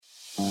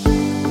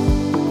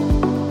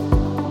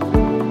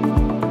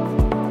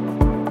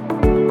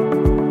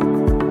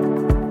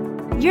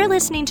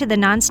listening to the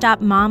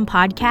Nonstop Mom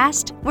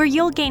podcast, where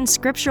you'll gain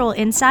scriptural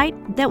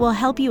insight that will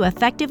help you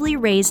effectively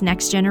raise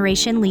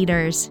next-generation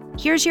leaders.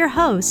 Here's your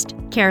host,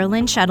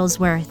 Carolyn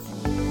Shuttlesworth.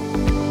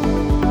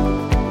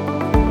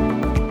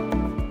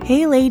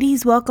 Hey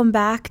ladies, welcome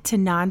back to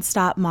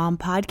Nonstop Mom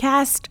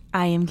Podcast.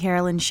 I am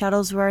Carolyn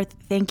Shuttlesworth.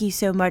 Thank you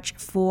so much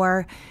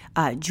for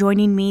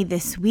joining me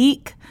this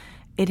week.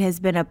 It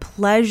has been a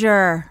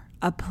pleasure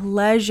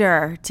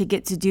to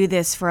get to do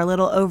this for a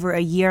little over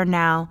a year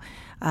now.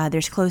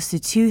 There's close to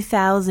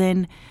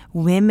 2,000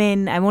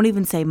 women. I won't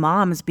even say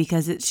moms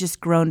because it's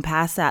just grown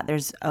past that.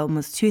 There's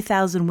almost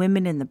 2,000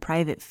 women in the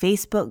private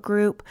Facebook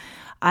group.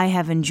 I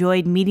have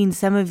enjoyed meeting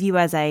some of you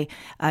as I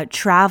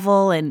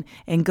travel and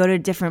go to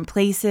different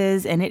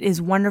places, and it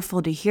is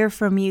wonderful to hear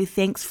from you.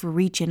 Thanks for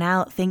reaching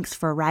out. Thanks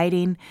for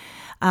writing.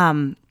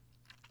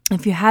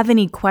 If you have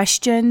any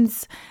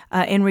questions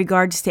in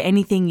regards to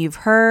anything you've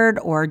heard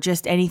or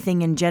just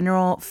anything in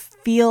general,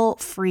 feel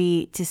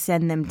free to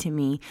send them to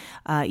me.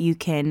 You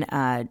can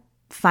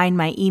find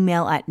my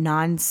email at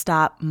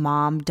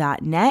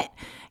nonstopmom.net.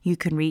 You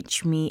can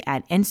reach me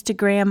at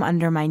Instagram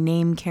under my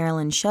name,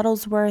 Carolyn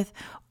Shuttlesworth,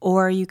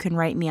 or you can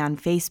write me on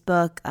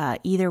Facebook.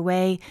 Either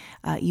way,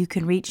 you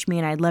can reach me,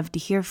 and I'd love to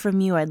hear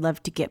from you. I'd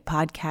love to get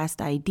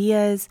podcast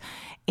ideas,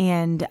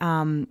 and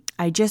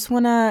I just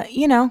want to,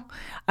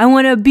 I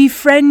want to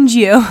befriend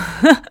you.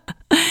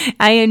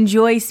 I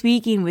enjoy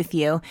speaking with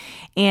you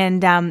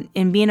and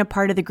being a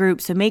part of the group.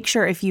 So make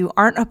sure if you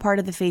aren't a part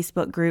of the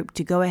Facebook group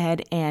to go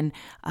ahead and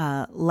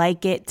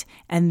like it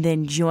and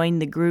then join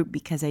the group,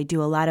 because I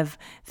do a lot of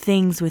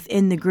things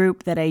within the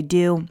group that I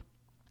do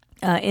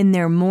in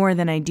there more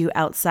than I do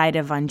outside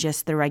of on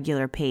just the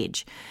regular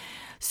page.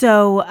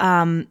 So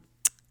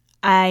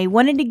I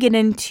wanted to get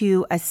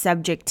into a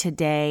subject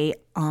today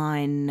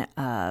on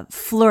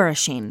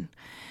flourishing.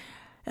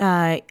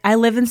 I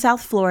live in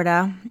South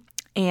Florida,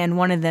 and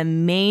one of the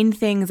main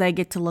things I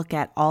get to look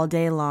at all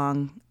day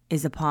long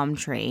is a palm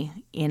tree.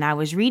 And I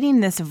was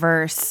reading this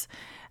verse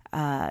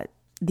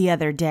the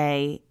other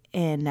day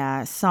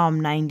in Psalm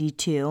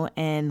 92,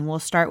 and we'll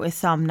start with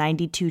Psalm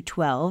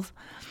 92:12.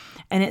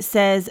 And it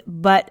says,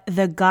 "But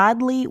the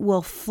godly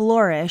will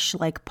flourish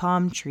like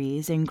palm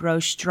trees and grow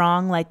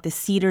strong like the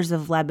cedars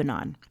of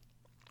Lebanon,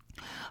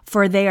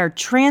 for they are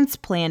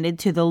transplanted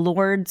to the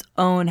Lord's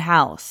own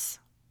house."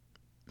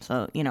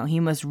 So, he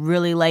must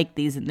really like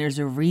these, and there's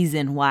a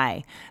reason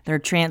why they're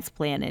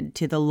transplanted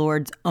to the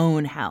Lord's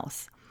own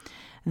house.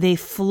 "They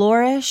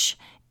flourish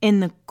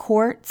in the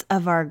courts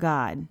of our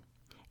God.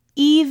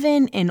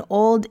 Even in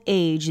old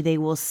age, they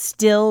will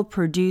still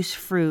produce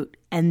fruit,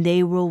 and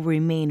they will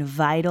remain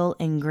vital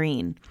and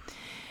green."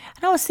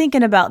 And I was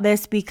thinking about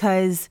this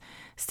because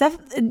stuff,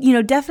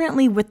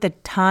 definitely with the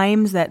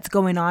times that's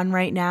going on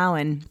right now,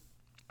 and,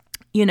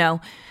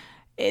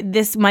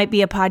 this might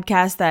be a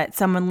podcast that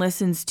someone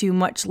listens to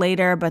much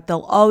later, but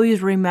they'll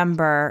always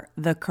remember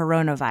the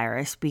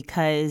coronavirus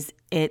because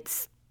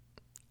it's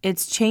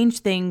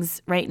changed things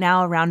right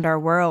now around our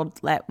world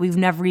that we've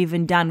never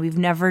even done. We've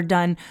never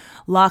done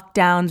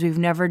lockdowns. We've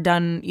never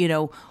done,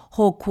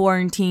 whole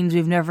quarantines.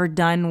 We've never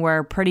done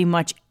where pretty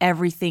much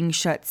everything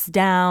shuts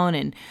down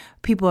and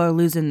people are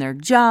losing their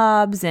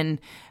jobs. And,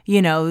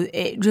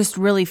 it just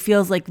really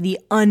feels like the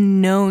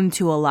unknown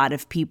to a lot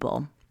of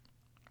people.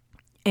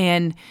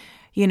 And,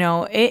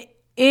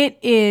 it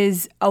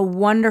is a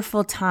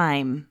wonderful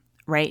time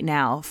right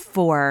now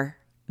for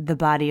the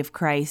body of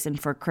Christ and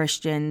for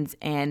Christians.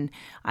 And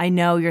I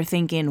know you're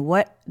thinking,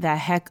 what the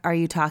heck are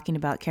you talking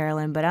about,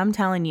 Carolyn? But I'm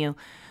telling you,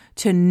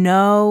 to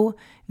know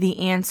the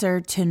answer,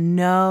 to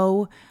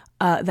know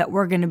that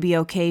we're going to be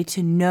okay,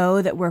 to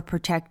know that we're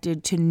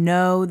protected, to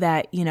know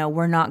that,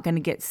 we're not going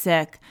to get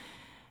sick.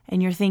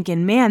 And you're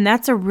thinking, man,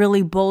 that's a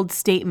really bold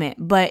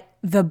statement, but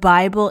the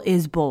Bible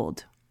is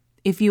bold.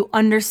 If you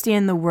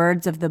understand the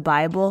words of the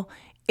Bible,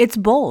 it's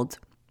bold.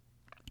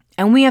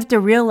 And we have to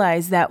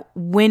realize that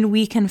when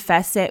we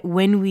confess it,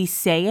 when we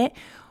say it,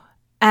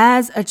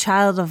 as a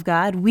child of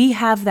God, we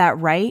have that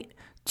right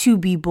to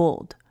be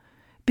bold.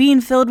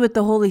 Being filled with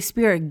the Holy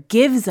Spirit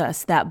gives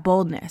us that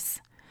boldness.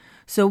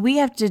 So we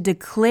have to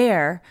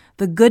declare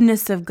the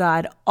goodness of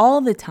God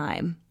all the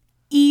time,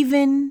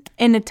 even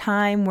in a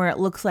time where it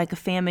looks like a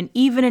famine,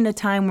 even in a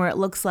time where it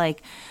looks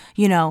like,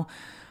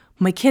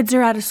 my kids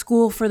are out of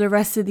school for the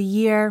rest of the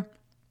year.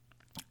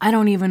 I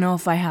don't even know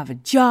if I have a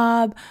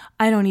job.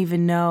 I don't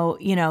even know,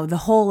 the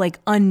whole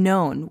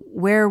unknown.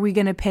 Where are we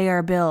going to pay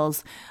our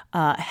bills?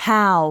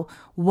 How,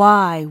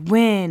 why,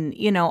 when,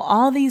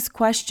 all these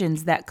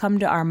questions that come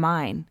to our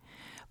mind.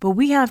 But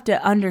we have to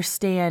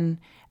understand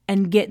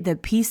and get the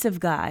peace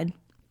of God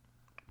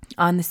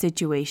on the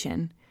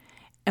situation.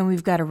 And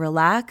we've got to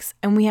relax,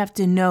 and we have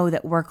to know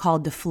that we're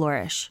called to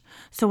flourish.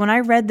 So when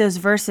I read those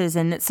verses,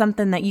 and it's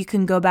something that you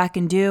can go back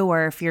and do,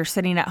 or if you're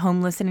sitting at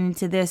home listening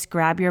to this,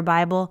 grab your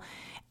Bible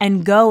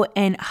and go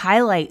and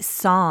highlight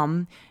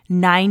Psalm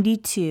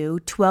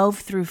 92:12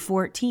 through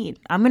 14.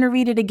 I'm going to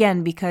read it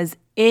again because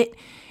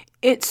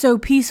it's so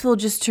peaceful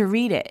just to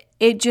read it.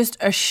 It just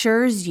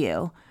assures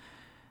you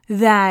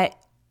that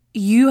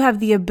you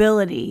have the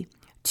ability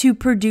to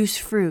produce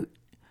fruit,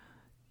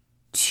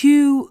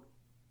 to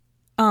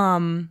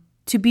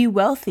be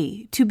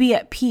wealthy, to be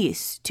at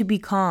peace, to be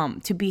calm,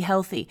 to be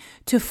healthy,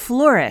 to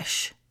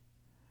flourish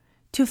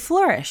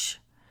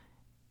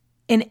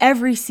in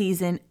every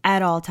season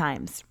at all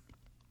times.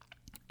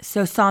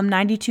 So Psalm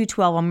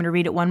 92:12, I'm going to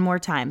read it one more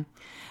time.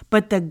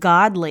 But the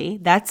godly,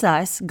 that's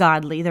us,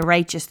 godly, the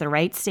righteous, the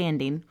right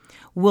standing,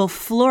 will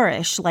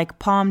flourish like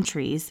palm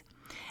trees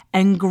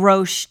and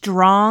grow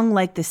strong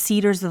like the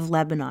cedars of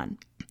Lebanon.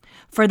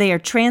 For they are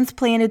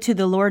transplanted to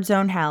the Lord's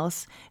own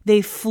house.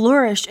 They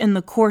flourish in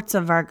the courts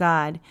of our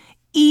God.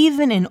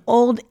 Even in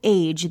old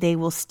age, they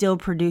will still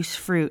produce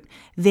fruit.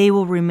 They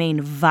will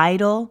remain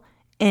vital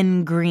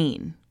and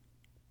green.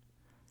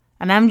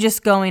 And I'm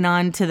just going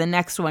on to the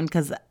next one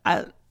because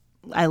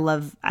I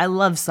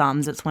love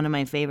Psalms. It's one of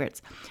my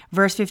favorites.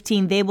 Verse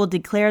 15, they will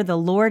declare the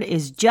Lord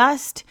is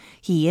just.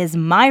 He is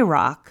my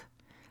rock.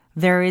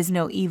 There is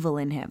no evil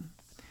in him.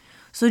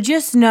 So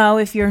just know,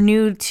 if you're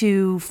new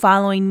to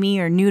following me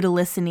or new to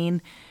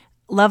listening,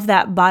 love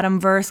that bottom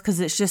verse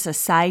because it's just a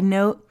side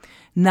note.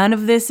 None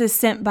of this is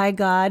sent by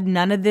God.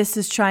 None of this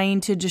is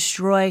trying to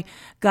destroy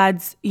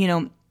God's,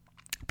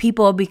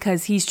 people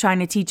because he's trying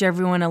to teach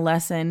everyone a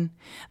lesson.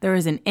 There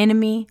is an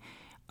enemy,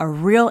 a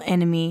real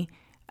enemy,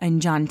 in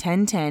John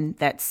 10:10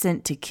 that's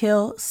sent to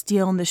kill,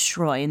 steal, and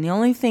destroy. And the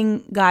only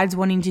thing God's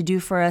wanting to do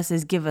for us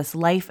is give us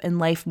life and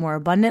life more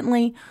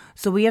abundantly.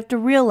 So we have to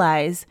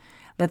realize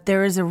that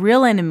there is a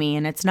real enemy,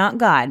 and it's not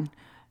God.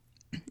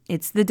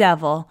 It's the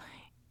devil.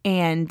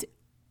 And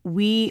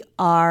we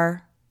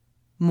are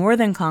more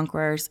than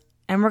conquerors,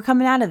 and we're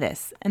coming out of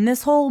this. And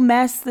this whole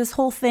mess, this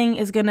whole thing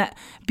is going to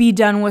be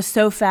done with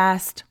so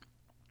fast.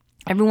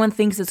 Everyone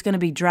thinks it's going to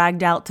be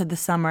dragged out to the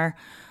summer.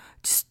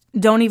 Just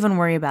don't even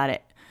worry about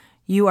it.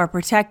 You are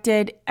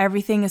protected.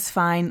 Everything is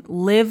fine.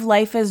 Live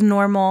life as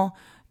normal.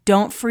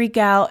 Don't freak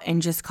out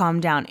and just calm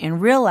down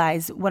and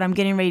realize what I'm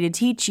getting ready to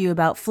teach you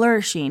about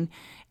flourishing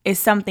is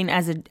something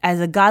as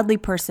a godly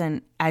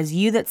person, as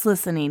you that's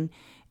listening,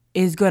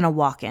 is going to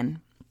walk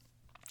in.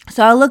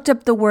 So I looked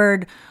up the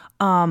word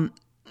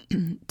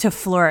to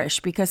flourish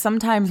because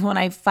sometimes when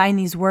I find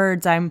these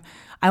words,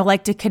 I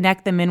like to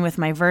connect them in with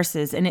my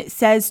verses. And it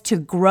says to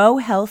grow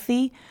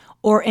healthy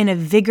or in a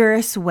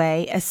vigorous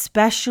way,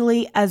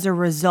 especially as a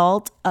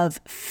result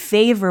of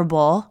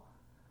favorable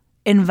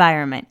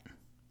environment.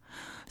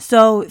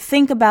 So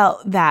think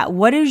about that.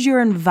 What does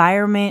your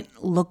environment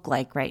look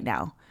like right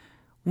now?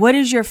 What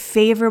is your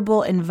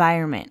favorable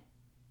environment?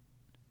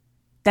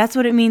 That's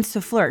what it means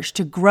to flourish,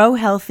 to grow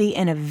healthy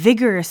in a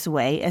vigorous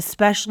way,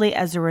 especially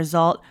as a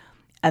result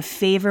of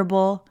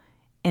favorable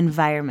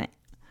environment.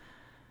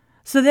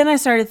 So then I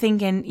started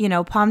thinking,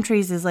 palm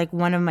trees is like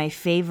one of my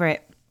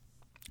favorite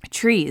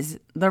trees.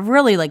 They're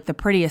really like the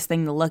prettiest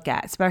thing to look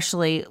at,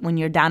 especially when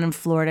you're down in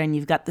Florida and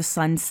you've got the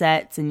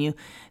sunsets and you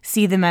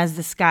see them as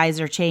the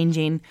skies are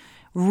changing.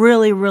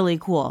 Really, really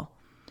cool.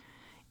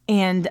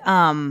 And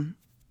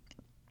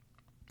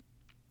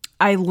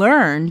I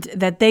learned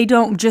that they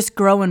don't just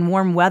grow in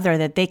warm weather,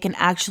 that they can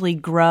actually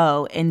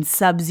grow in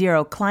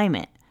sub-zero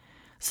climate.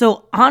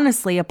 So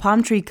honestly, a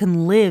palm tree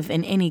can live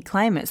in any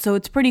climate. So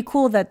it's pretty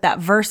cool that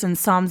verse in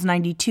Psalms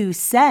 92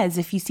 says,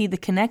 if you see the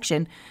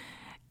connection,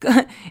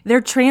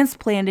 they're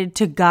transplanted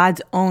to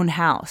God's own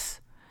house.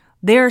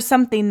 They're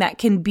something that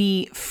can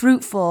be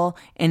fruitful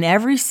in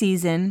every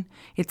season.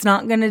 It's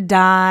not going to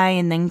die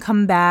and then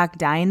come back,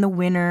 die in the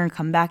winter and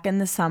come back in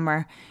the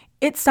summer.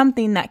 It's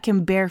something that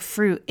can bear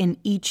fruit in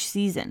each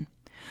season.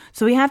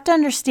 So we have to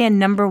understand,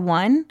 number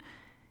one,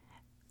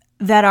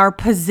 that our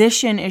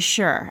position is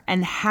sure.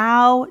 And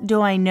how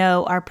do I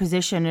know our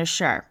position is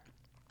sure?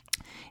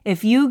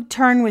 If you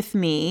turn with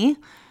me,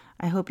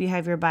 I hope you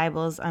have your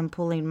Bibles. I'm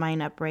pulling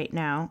mine up right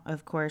now.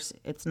 Of course,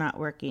 it's not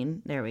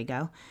working. There we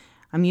go.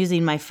 I'm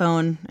using my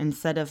phone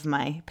instead of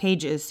my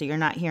pages, so you're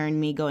not hearing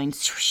me going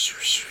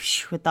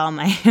with all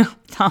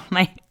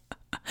my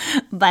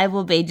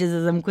Bible pages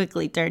as I'm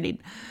quickly turning.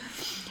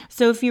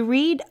 So if you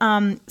read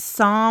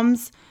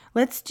Psalms,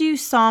 let's do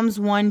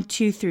Psalms 1,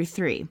 2 through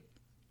 3.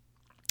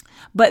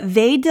 But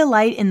they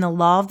delight in the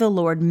law of the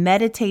Lord,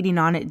 meditating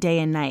on it day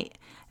and night.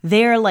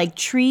 They are like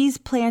trees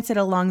planted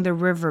along the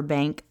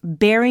riverbank,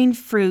 bearing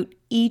fruit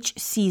each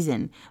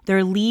season.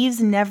 Their leaves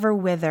never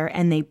wither,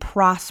 and they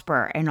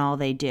prosper in all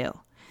they do.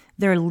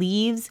 Their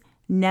leaves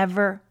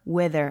never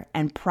wither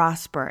and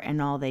prosper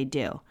in all they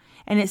do.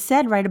 And it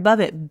said right above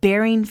it,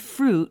 bearing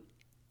fruit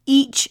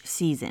each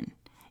season.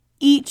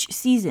 Each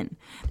season.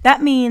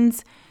 That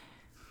means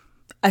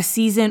a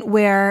season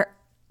where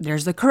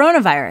there's the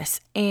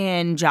coronavirus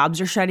and jobs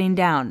are shutting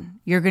down.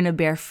 You're going to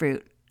bear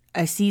fruit.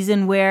 A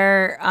season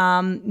where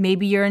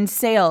maybe you're in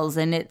sales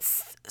and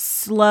it's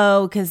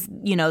slow because,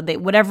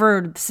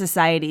 whatever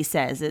society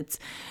says, it's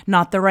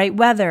not the right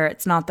weather.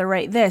 It's not the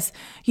right this.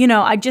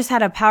 I just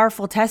had a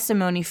powerful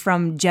testimony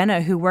from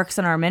Jenna, who works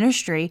in our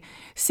ministry,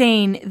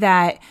 saying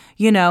that,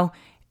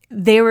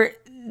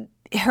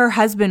 her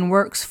husband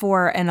works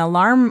for an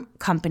alarm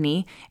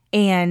company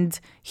and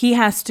he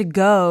has to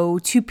go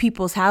to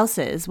people's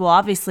houses. Well,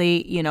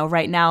 obviously,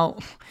 right now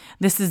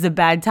this is a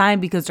bad time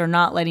because they're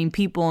not letting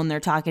people and they're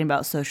talking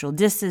about social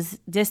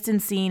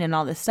distancing and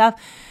all this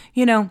stuff,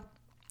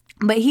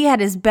 but he had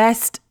his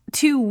best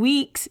 2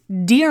 weeks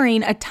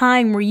during a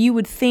time where you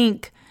would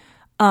think,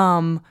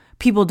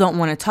 people don't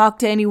want to talk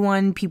to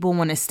anyone. People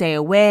want to stay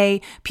away.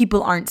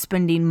 People aren't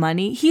spending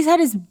money. He's had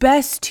his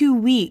best 2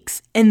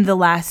 weeks in the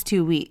last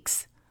 2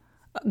 weeks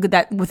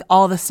that with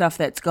all the stuff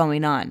that's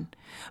going on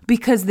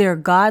because they're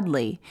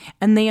godly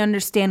and they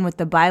understand what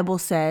the Bible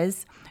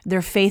says.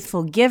 They're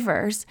faithful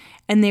givers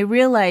and they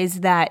realize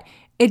that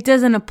it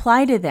doesn't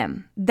apply to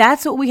them.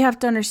 That's what we have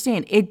to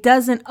understand. It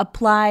doesn't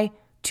apply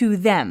to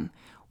them.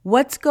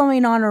 What's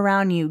going on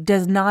around you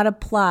does not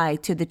apply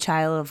to the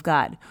child of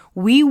God.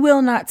 We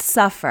will not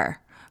suffer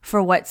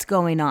for what's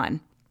going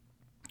on.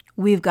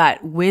 We've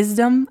got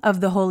wisdom of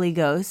the Holy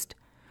Ghost.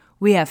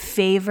 We have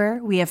favor.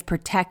 We have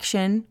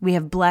protection. We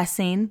have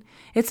blessing.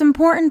 It's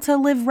important to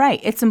live right.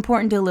 It's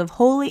important to live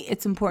holy.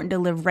 It's important to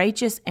live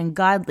righteous and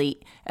godly,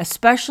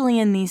 especially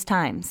in these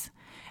times.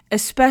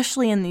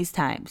 Especially in these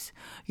times.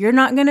 You're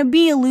not going to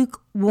be a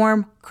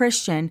lukewarm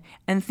Christian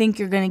and think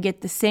you're going to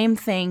get the same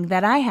thing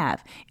that I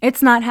have.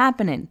 It's not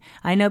happening.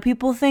 I know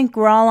people think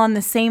we're all on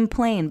the same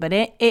plane, but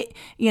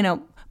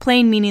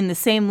plane meaning the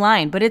same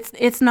line, but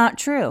it's not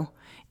true.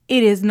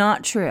 It is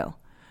not true.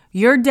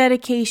 Your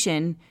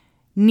dedication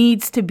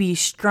needs to be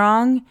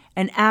strong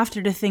and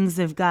after the things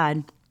of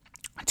God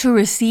to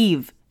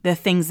receive the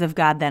things of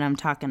God that I'm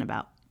talking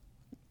about.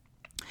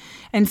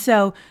 And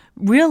so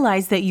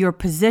realize that your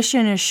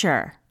position is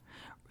sure.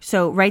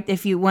 So,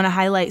 if you want to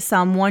highlight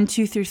Psalm 1,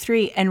 2 through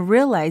 3 and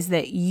realize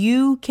that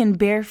you can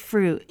bear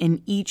fruit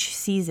in each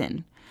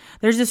season.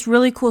 There's this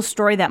really cool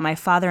story that my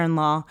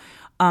father-in-law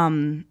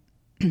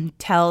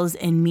tells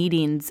in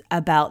meetings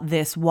about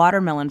this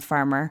watermelon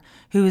farmer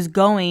who is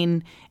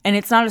going, and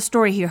it's not a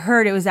story he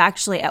heard, it was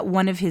actually at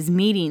one of his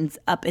meetings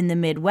up in the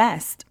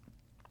Midwest.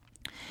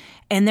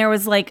 And there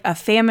was like a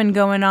famine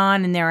going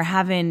on and they were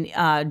having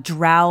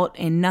drought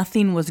and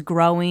nothing was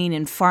growing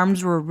and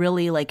farms were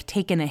really like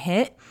taking a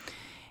hit.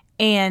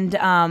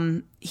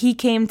 And he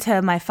came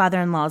to my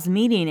father-in-law's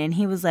meeting and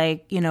he was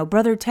like,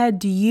 Brother Ted,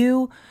 do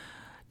you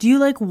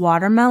like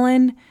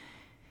watermelon?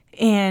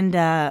 And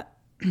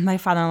my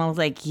father-in-law was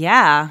like,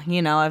 yeah,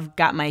 I've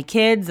got my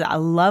kids. I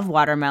love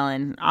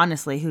watermelon.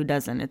 Honestly, who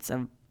doesn't? It's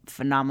a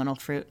phenomenal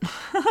fruit.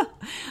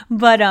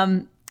 But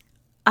I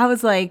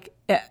was like,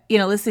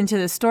 listening to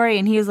the story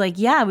and he was like,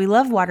 yeah, we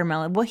love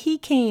watermelon. Well, he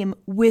came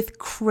with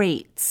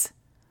crates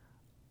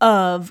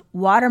of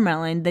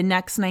watermelon the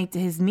next night to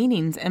his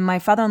meetings. And my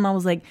father-in-law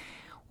was like,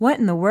 what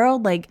in the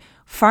world? Like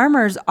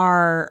farmers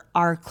are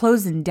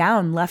closing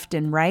down left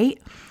and right.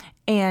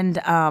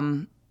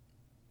 And,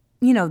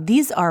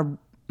 these are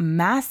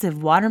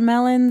massive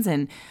watermelons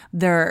and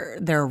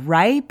they're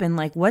ripe and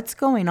like, what's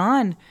going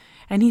on?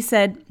 And he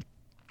said,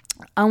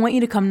 I want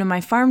you to come to my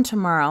farm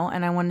tomorrow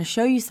and I want to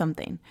show you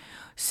something.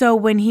 So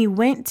when he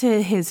went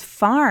to his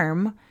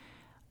farm,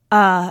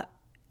 it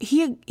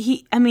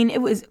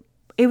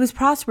was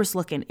prosperous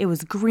looking. It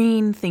was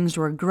green, things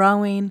were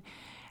growing.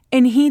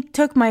 And he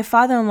took my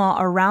father-in-law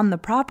around the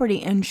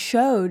property and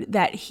showed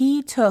that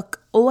he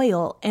took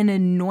oil and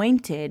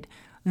anointed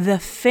the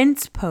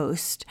fence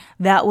post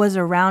that was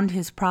around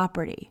his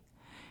property,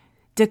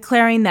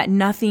 declaring that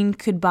nothing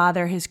could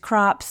bother his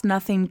crops,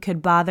 nothing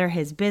could bother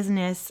his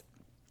business,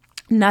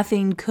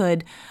 nothing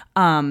could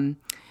cause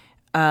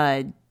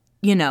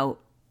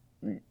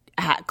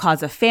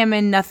a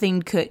famine,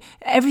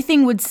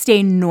 everything would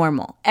stay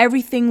normal.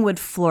 Everything would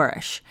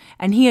flourish.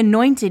 And he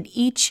anointed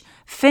each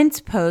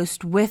fence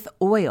post with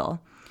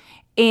oil.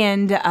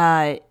 And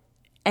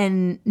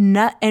when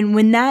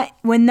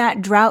that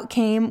drought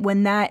came,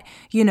 when that,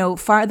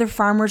 farther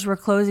farmers were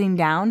closing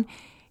down,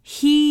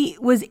 he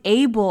was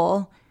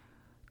able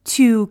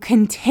to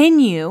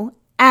continue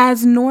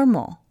as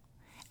normal.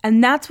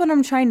 And that's what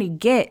I'm trying to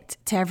get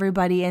to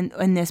everybody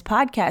in this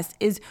podcast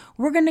is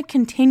we're going to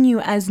continue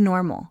as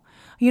normal.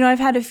 I've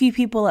had a few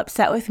people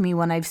upset with me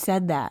when I've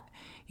said that.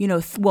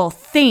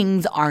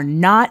 Things are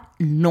not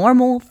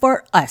normal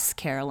for us,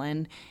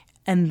 Carolyn.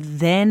 And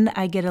then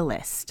I get a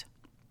list.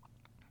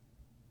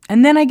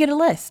 And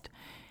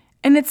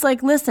it's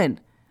like, listen,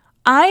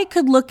 I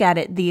could look at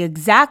it the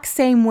exact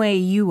same way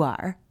you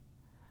are,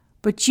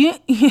 but you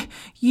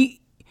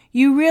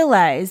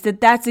realize that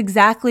that's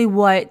exactly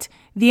what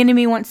the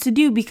enemy wants to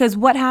do, because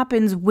what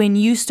happens when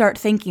you start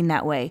thinking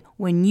that way,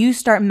 when you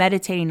start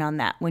meditating on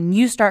that, when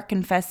you start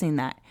confessing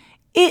that,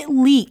 it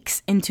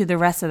leaks into the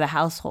rest of the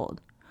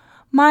household.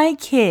 My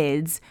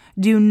kids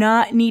do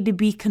not need to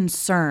be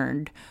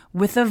concerned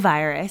with a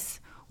virus,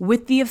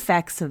 with the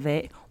effects of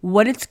it,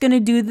 what it's going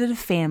to do to the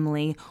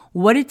family,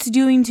 what it's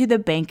doing to the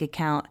bank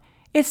account.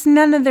 It's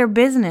none of their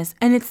business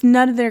and it's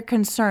none of their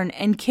concern,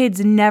 and kids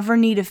never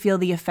need to feel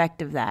the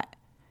effect of that.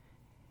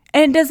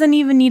 And it doesn't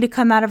even need to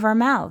come out of our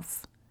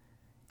mouths.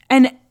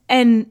 And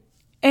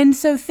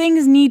so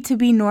things need to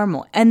be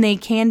normal, and they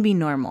can be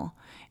normal.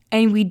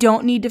 And we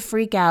don't need to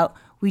freak out.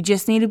 We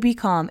just need to be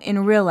calm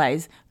and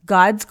realize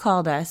God's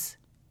called us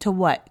to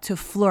what? To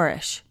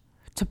flourish,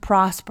 to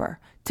prosper,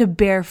 to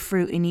bear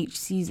fruit in each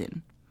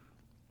season.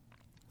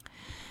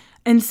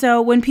 And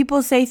so when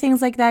people say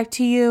things like that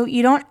to you,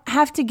 you don't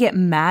have to get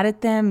mad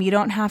at them. You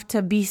don't have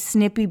to be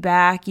snippy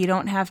back. You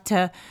don't have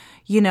to,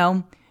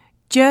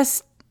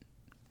 just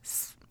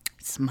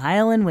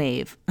smile and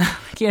wave.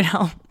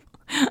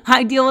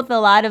 I deal with a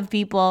lot of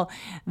people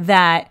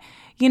that,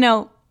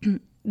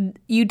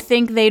 you'd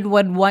think they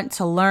would want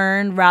to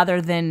learn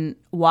rather than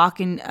walk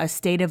in a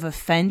state of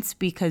offense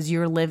because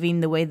you're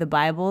living the way the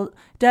Bible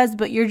does.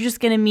 But you're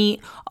just going to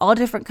meet all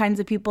different kinds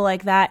of people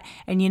like that.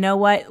 And you know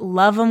what?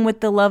 Love them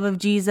with the love of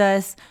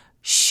Jesus.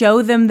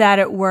 Show them that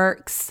it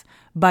works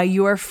by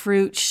your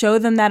fruit. Show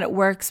them that it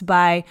works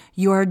by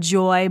your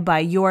joy,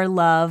 by your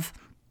love.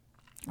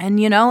 And,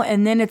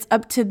 and then it's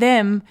up to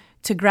them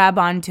to grab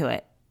onto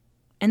it.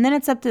 So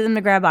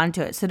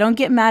don't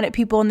get mad at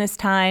people in this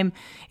time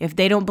if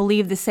they don't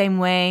believe the same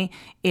way,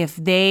 if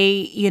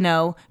they,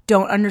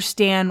 don't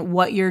understand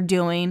what you're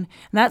doing. And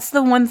that's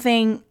the one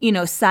thing,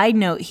 side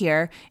note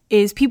here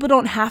is people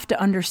don't have to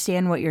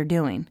understand what you're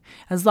doing.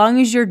 As long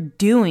as you're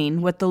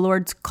doing what the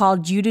Lord's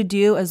called you to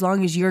do, as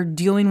long as you're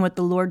doing what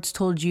the Lord's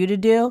told you to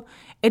do,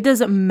 it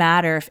doesn't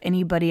matter if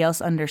anybody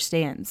else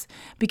understands.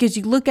 Because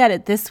you look at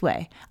it this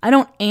way, I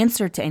don't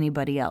answer to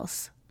anybody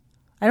else.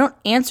 I don't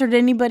answer to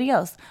anybody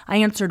else. I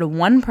answer to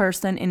one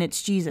person, and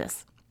it's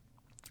Jesus.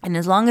 And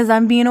as long as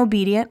I'm being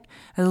obedient,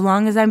 as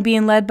long as I'm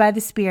being led by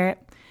the Spirit,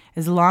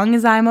 as long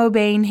as I'm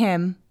obeying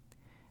Him,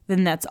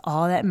 then that's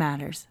all that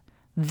matters.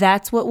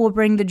 That's what will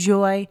bring the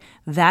joy.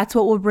 That's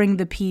what will bring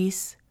the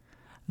peace.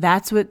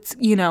 That's what's,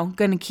 going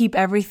to keep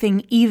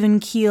everything even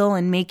keel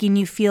and making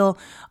you feel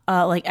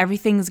like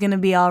everything's going to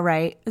be all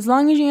right, as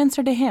long as you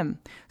answer to Him.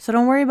 So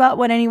don't worry about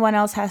what anyone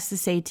else has to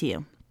say to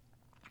you.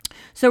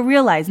 So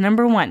realize,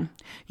 number one,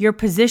 your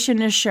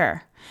position is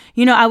sure.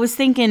 When I was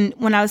thinking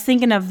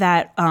of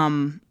that,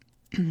 what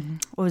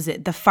was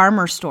it? The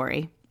farmer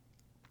story.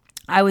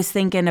 I was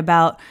thinking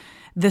about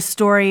the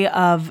story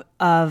of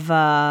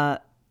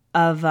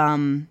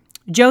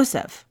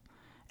Joseph.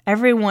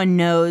 Everyone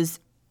knows,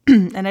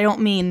 and I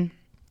don't mean,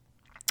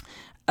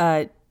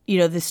 the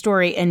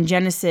story in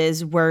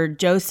Genesis where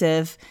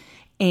Joseph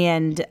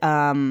and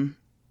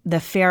the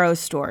Pharaoh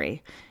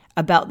story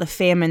about the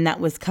famine that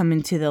was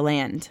coming to the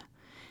land.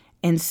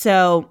 And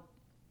so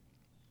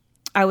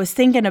I was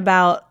thinking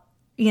about,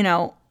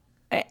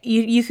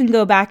 you can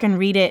go back and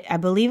read it. I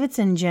believe it's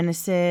in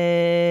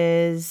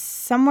Genesis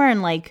somewhere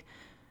in like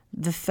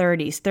the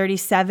 30s,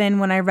 37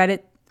 when I read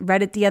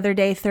it the other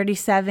day,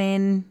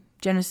 37,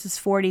 Genesis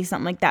 40,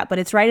 something like that. But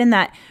it's right in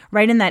that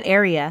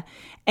area.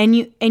 And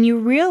you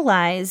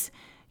realize,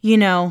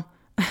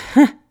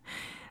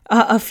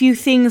 a few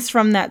things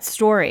from that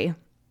story.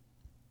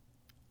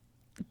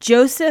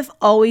 Joseph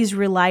always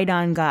relied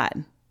on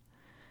God.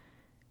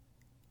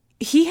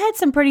 He had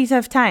some pretty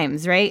tough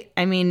times, right?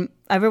 I mean,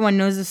 everyone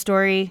knows the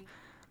story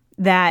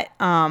that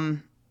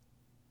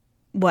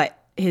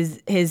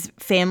his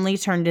family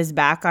turned his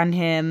back on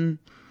him.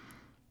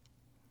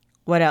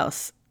 What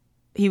else?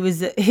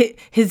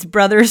 His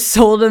brothers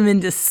sold him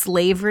into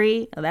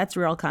slavery. Oh, that's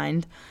real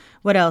kind.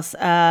 What else?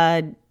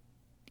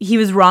 He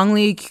was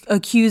wrongly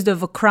accused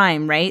of a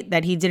crime, right?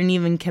 That he didn't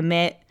even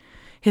commit.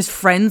 His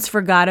friends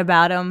forgot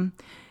about him.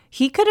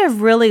 He could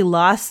have really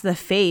lost the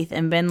faith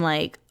and been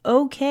like,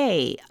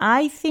 okay,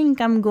 I think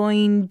I'm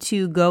going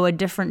to go a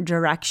different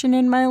direction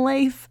in my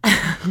life.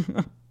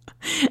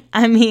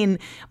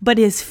 But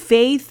his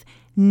faith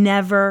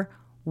never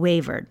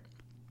wavered.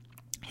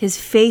 His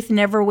faith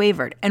never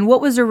wavered. And what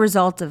was the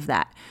result of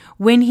that?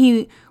 When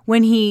he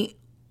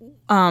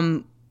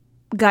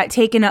got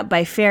taken up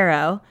by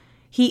Pharaoh,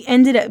 he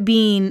ended up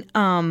being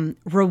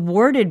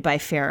rewarded by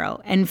Pharaoh.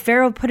 And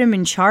Pharaoh put him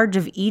in charge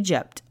of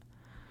Egypt.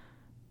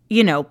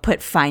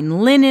 Put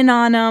fine linen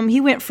on him. He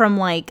went from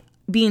like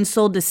being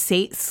sold to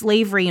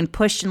slavery and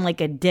pushed in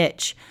like a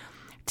ditch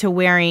to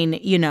wearing,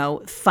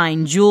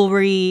 fine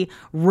jewelry,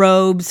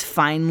 robes,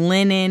 fine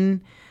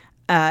linen.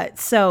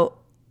 So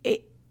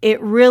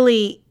it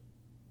really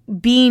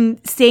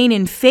staying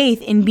in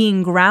faith and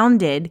being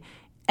grounded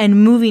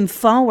and moving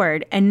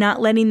forward and not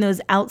letting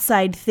those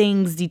outside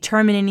things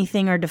determine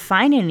anything or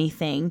define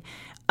anything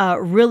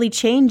really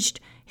changed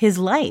his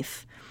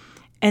life.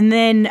 And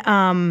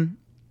then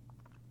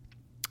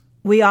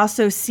we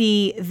also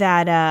see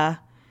that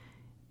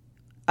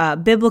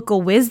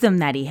biblical wisdom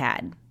that he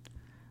had,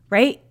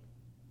 right?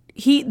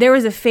 There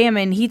was a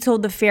famine. He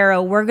told the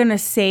Pharaoh, we're going to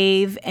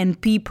save and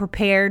be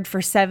prepared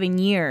for 7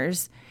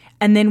 years.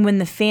 And then when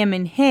the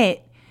famine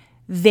hit,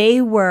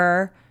 they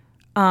were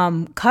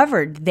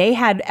covered. They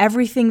had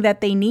everything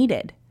that they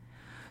needed.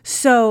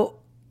 So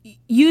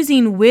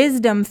using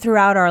wisdom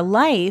throughout our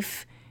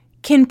life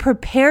can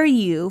prepare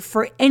you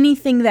for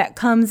anything that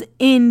comes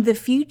in the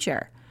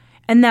future.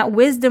 And that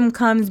wisdom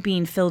comes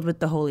being filled with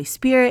the Holy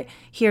Spirit,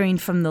 hearing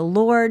from the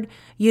Lord.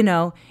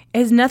 It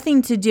has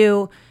nothing to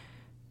do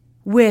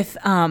with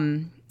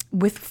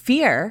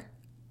fear.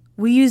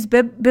 we use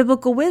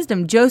biblical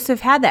wisdom.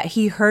 Joseph had that.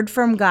 He heard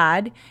from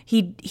God.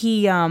 He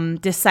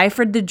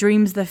deciphered the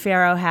dreams the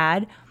Pharaoh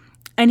had,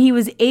 and he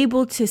was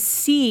able to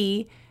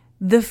see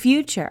the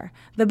future.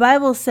 The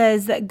Bible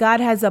says that God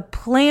has a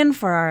plan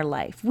for our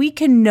life. We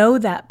can know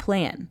that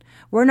plan.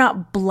 We're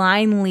not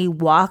blindly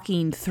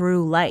walking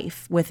through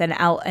life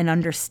without an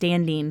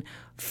understanding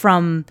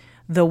from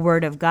the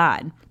Word of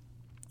God.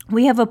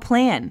 We have a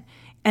plan,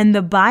 and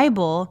the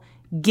Bible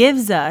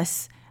gives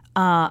us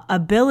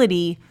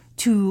ability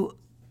to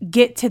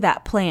get to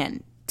that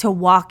plan, to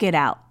walk it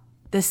out.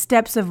 The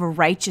steps of a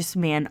righteous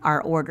man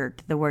are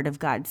ordered, the Word of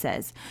God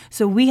says.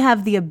 So we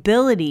have the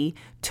ability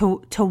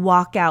to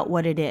walk out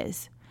what it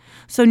is.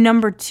 So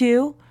number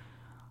 2,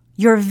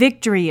 your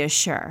victory is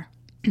sure.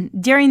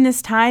 During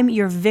this time,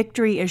 your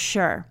victory is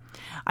sure.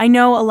 I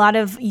know a lot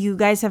of you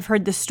guys have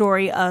heard the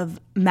story of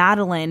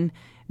Madeline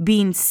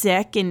being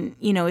sick. And,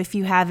 if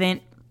you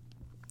haven't,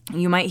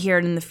 you might hear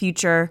it in the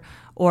future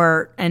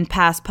or in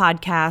past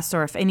podcasts,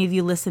 or if any of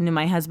you listen to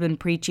my husband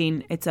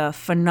preaching, it's a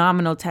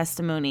phenomenal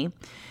testimony.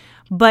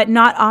 But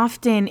not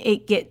often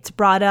it gets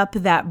brought up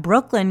that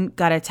Brooklyn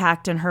got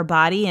attacked in her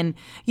body. And,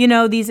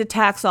 these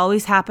attacks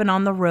always happen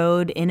on the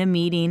road in a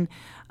meeting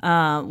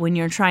when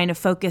you're trying to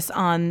focus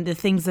on the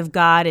things of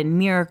God and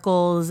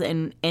miracles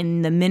and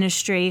the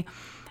ministry.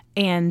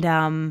 And,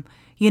 and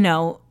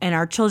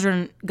our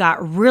children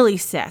got really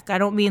sick. I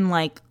don't mean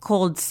like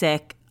cold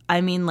sick. I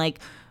mean like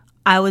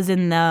I was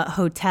in the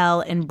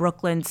hotel and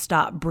Brooklyn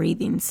stopped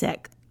breathing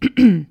sick.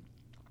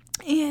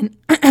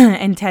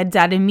 And Ted's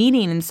at a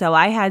meeting. And so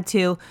I had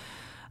to,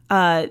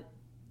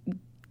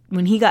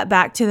 when he got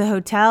back to the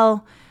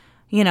hotel,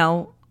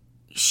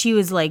 she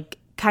was like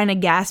kind of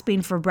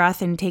gasping for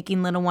breath and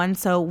taking little ones.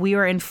 So we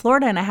were in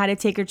Florida and I had to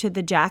take her to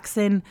the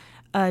Jacksonville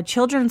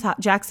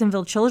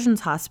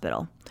Children's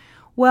Hospital.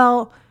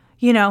 Well,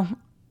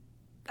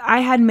 I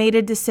had made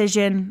a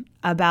decision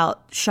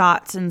about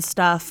shots and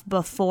stuff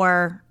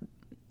before.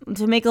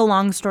 To make a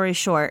long story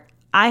short,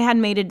 I had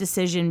made a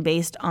decision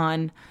based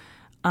on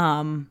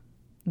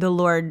the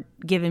Lord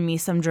giving me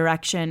some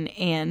direction,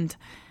 and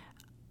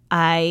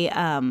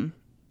I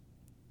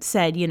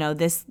said,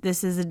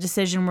 this is a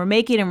decision we're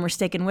making and we're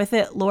sticking with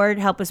it. Lord,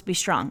 help us be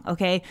strong.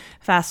 Okay.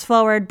 Fast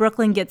forward,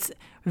 Brooklyn gets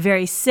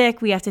very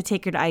sick. We have to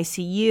take her to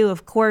ICU.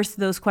 Of course,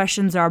 those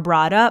questions are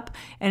brought up,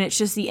 and it's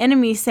just the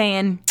enemy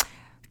saying,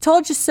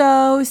 told you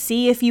so.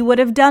 See if you would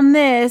have done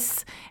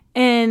this.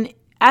 And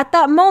at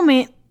that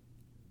moment,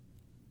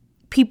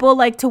 people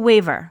like to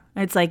waver.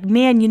 It's like,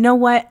 man, you know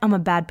what? I'm a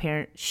bad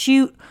parent.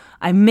 Shoot,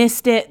 I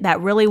missed it. That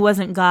really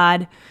wasn't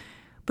God.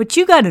 But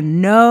you got to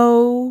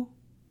know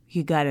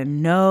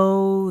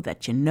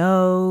that you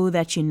know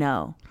that you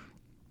know.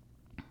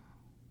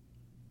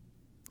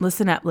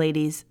 Listen up,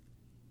 ladies.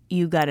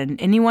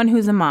 Anyone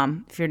who's a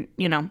mom, if you're,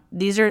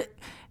 these are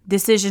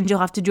decisions you'll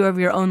have to do over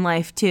your own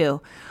life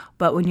too.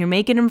 But when you're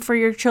making them for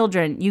your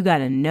children, you got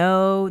to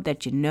know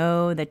that you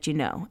know that you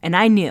know. And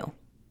I knew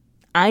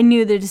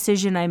the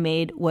decision I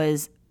made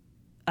was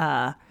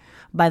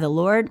by the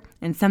Lord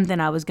and something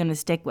I was going to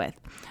stick with.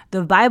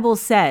 The Bible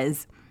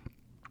says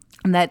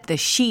that the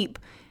sheep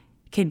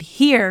can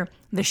hear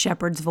the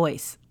shepherd's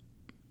voice.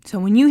 So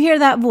when you hear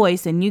that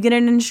voice and you get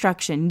an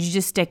instruction, you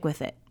just stick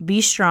with it. Be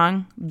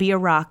strong, be a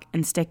rock,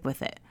 and stick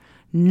with it.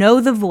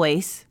 Know the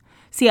voice.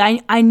 See,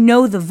 I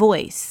know the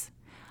voice.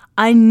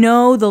 I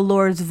know the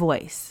Lord's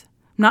voice.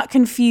 I'm not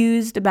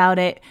confused about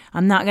it.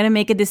 I'm not going to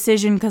make a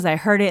decision because I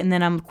heard it and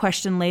then I'm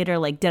questioned later,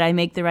 like, did I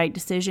make the right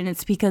decision?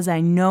 It's because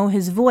I know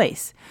his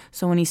voice.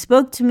 So when he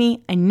spoke to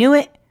me, I knew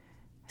it,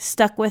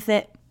 stuck with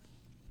it.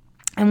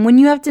 And when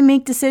you have to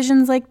make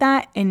decisions like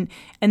that, and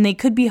they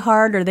could be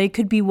hard, or they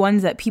could be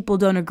ones that people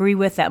don't agree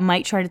with that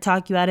might try to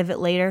talk you out of it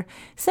later,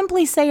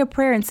 simply say a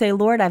prayer and say,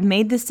 Lord, I've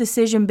made this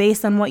decision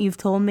based on what you've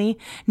told me.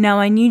 Now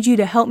I need you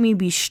to help me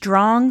be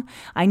strong.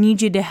 I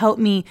need you to help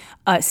me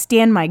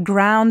stand my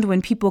ground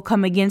when people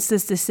come against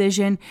this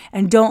decision,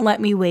 and don't let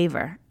me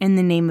waver in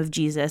the name of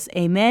Jesus.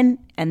 Amen.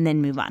 And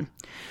then move on.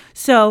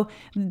 So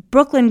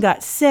Brooklyn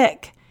got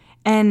sick,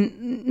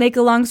 and make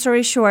a long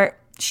story short,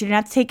 she didn't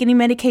have to take any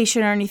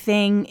medication or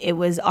anything. It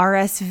was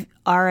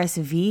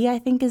RSV, I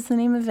think is the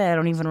name of it. I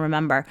don't even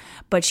remember.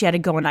 But she had to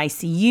go in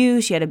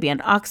ICU. She had to be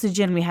on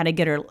oxygen. We had to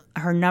get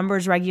her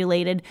numbers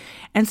regulated.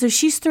 And so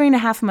she's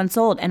 3.5 months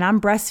old, and I'm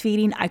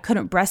breastfeeding. I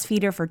couldn't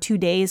breastfeed her for 2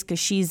 days because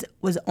she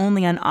was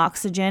only on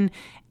oxygen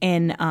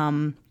in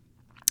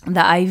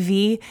the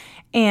IV.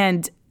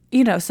 And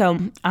so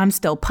I'm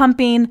still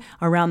pumping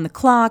around the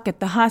clock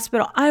at the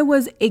hospital. I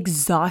was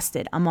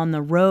exhausted. I'm on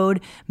the road.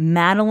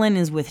 Madeline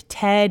is with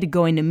Ted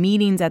going to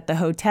meetings at the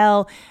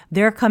hotel.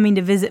 They're coming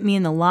to visit me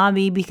in the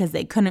lobby because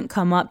they couldn't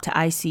come up to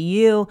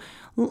ICU.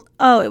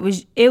 Oh, it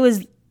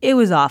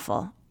was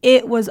awful.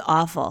 It was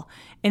awful.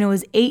 And it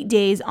was 8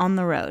 days on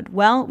the road.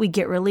 Well, we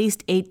get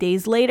released 8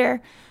 days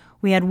later.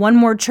 We had one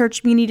more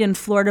church meeting in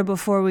Florida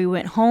before we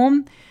went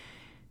home.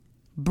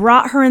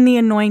 Brought her in the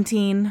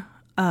anointing.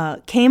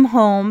 Came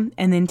home,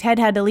 and then Ted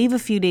had to leave a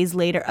few days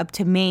later up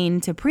to Maine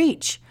to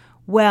preach.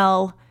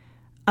 Well,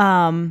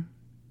 I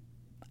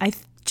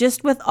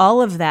just with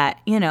all of that,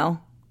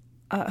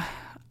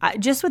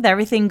 just with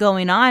everything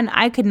going on,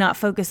 I could not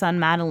focus on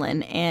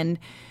Madeline. And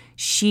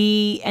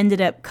she ended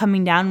up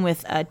coming down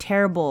with a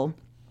terrible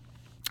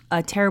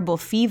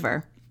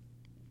fever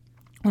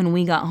when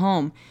we got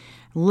home.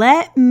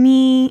 Let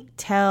me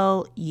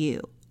tell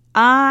you,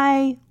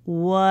 I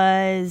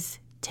was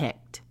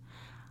ticked.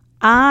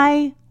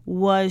 I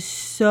was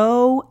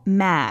so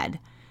mad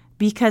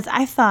because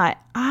I thought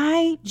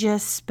I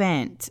just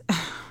spent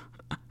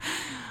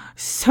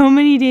so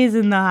many days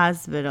in the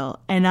hospital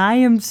and I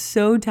am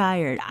so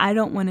tired. I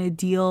don't want to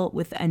deal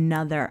with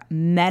another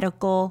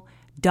medical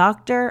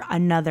doctor,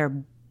 another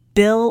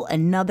bill,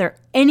 another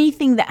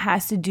anything that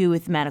has to do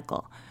with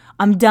medical.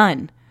 I'm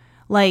done.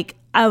 Like,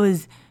 I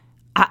was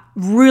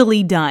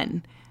really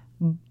done.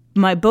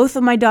 Both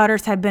of my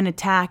daughters had been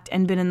attacked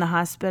and been in the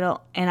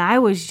hospital, and I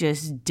was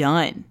just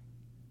done.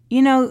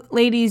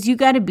 Ladies, you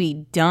got to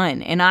be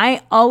done. And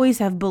I always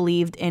have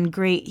believed in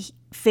great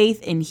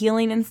faith in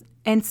healing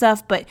and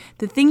stuff, but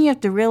the thing you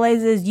have to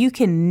realize is you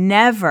can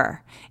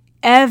never,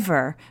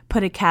 ever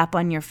put a cap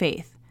on your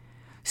faith.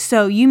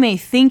 So you may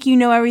think you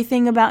know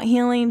everything about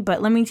healing,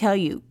 but let me tell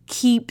you,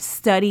 keep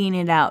studying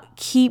it out.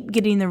 Keep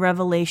getting the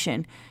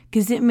revelation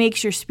because it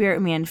makes your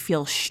spirit man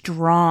feel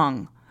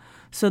strong.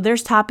 So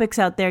there's topics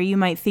out there you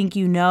might think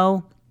you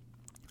know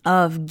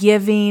of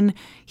giving,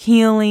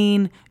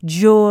 healing,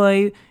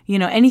 joy,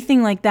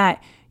 anything like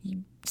that.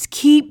 Just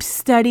keep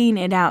studying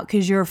it out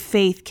because your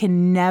faith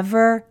can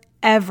never,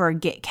 ever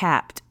get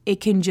capped.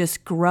 It can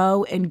just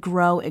grow and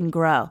grow and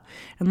grow.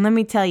 And let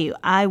me tell you,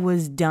 I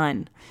was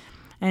done.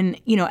 And,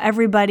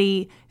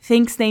 everybody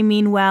thinks they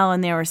mean well,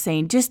 and they were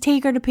saying, just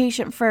take her to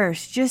patient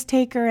first. Just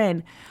take her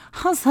in.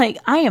 I was like,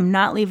 I am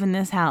not leaving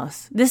this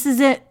house. This is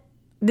it.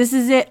 This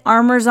is it.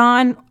 Armor's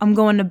on. I'm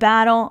going to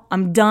battle.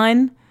 I'm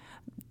done.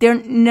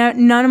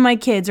 None of my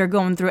kids are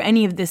going through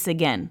any of this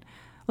again.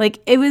 Like,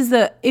 it was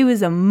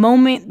a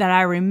moment that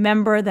I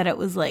remember that it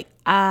was like,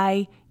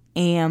 I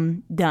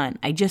am done.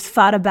 I just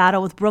fought a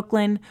battle with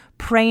Brooklyn,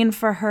 praying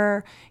for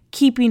her,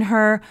 keeping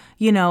her,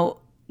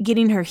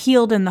 getting her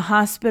healed in the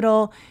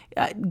hospital,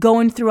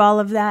 going through all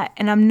of that,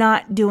 and I'm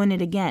not doing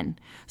it again.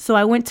 So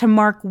I went to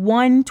Mark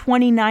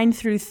 1:29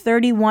 through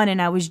 31,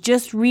 and I was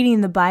just reading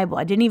the Bible.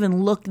 I didn't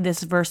even look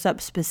this verse up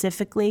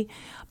specifically,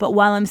 but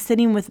while I'm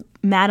sitting with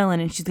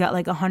Madeline, and she's got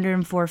like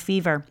 104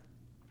 fever,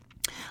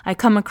 I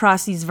come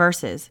across these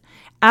verses.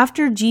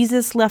 After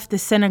Jesus left the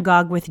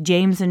synagogue with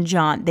James and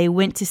John, they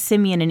went to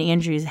Simeon and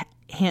Andrew's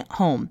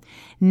home.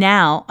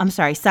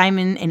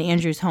 Simon and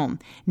Andrew's home.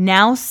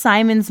 Now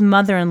Simon's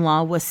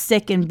mother-in-law was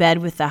sick in bed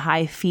with a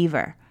high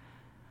fever.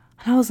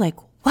 And I was like,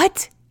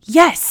 what?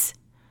 Yes,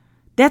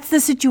 that's the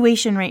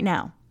situation right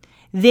now.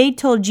 They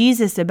told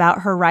Jesus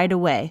about her right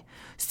away.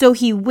 So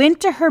he went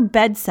to her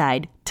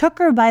bedside, took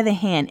her by the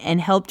hand, and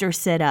helped her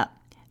sit up.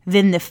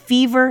 Then the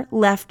fever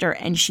left her,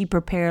 and she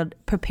prepared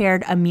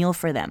a meal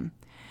for them.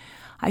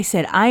 I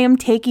said, I am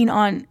taking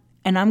on,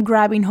 and I'm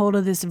grabbing hold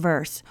of this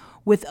verse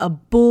with a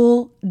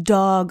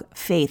bulldog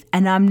faith,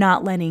 and I'm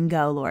not letting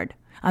go, Lord.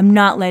 I'm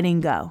not letting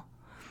go.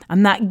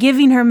 I'm not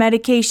giving her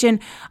medication.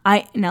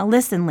 Now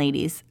listen,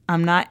 ladies,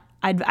 I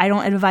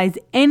don't advise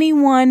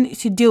anyone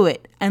to do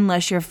it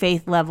unless your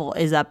faith level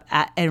is up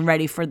and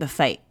ready for the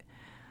fight.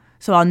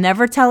 So I'll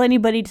never tell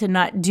anybody to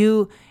not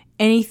do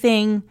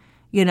anything,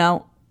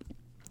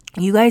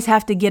 You guys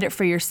have to get it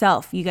for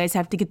yourself. You guys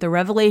have to get the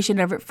revelation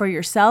of it for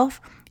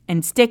yourself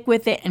and stick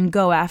with it and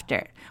go after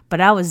it. But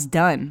I was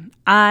done.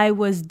 I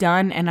was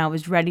done and I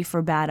was ready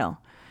for battle.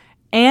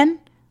 And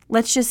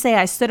let's just say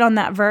I stood on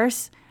that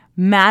verse.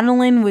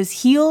 Madeline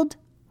was healed.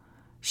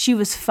 She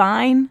was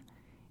fine.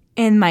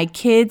 And my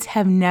kids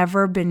have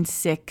never been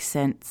sick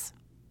since.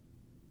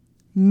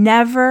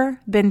 Never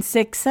been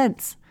sick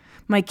since.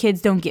 My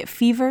kids don't get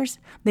fevers.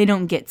 They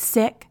don't get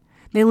sick.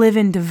 They live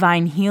in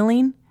divine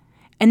healing.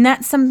 And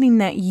that's something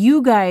that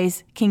you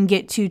guys can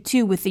get to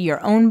too with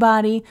your own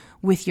body,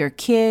 with your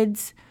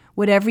kids,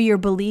 whatever you're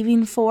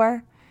believing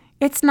for.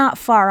 It's not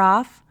far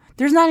off.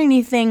 There's not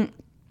anything,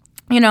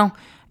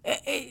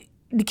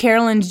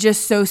 Carolyn's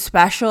just so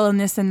special and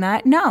this and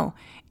that. No,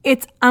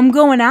 I'm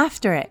going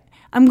after it.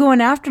 I'm going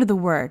after the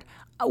word.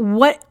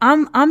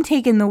 I'm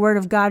taking the word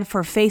of God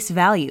for face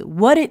value.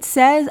 What it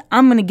says,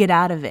 I'm going to get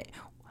out of it.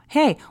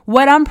 Hey,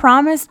 what I'm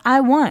promised,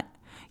 I want.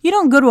 You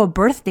don't go to a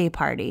birthday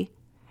party.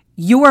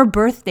 Your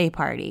birthday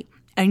party,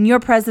 and your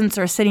presents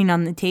are sitting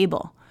on the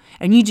table,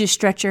 and you just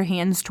stretch your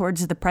hands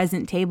towards the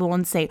present table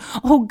and say,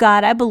 oh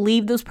God, I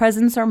believe those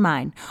presents are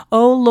mine.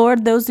 Oh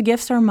Lord, those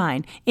gifts are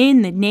mine.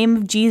 In the name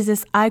of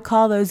Jesus, I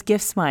call those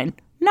gifts mine.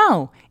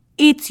 No,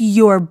 it's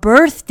your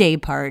birthday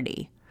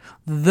party.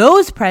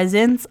 Those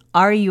presents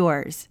are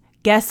yours.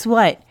 Guess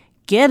what?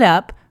 Get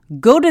up,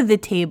 go to the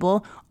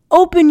table,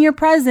 open your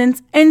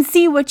presents, and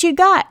see what you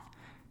got.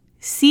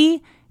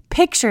 See?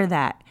 Picture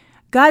that.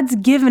 God's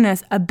given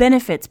us a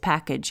benefits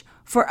package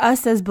for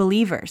us as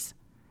believers.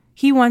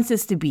 He wants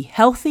us to be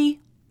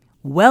healthy,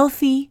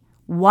 wealthy,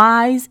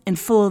 wise, and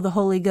full of the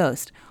Holy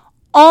Ghost.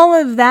 All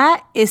of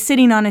that is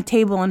sitting on a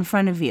table in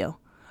front of you.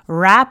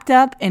 wrapped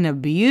up in a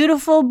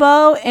beautiful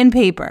bow and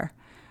paper.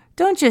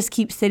 Don't just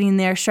keep sitting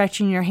there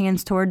stretching your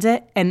hands towards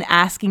it and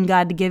asking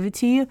God to give it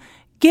to you.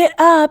 Get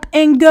up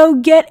and go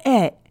get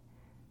it.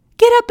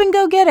 Get up and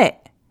go get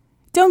it.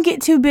 Don't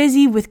get too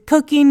busy with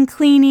cooking,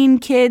 cleaning,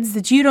 kids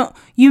that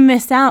you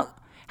miss out.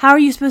 How are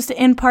you supposed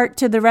to impart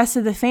to the rest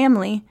of the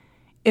family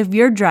if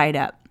you're dried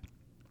up?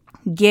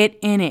 Get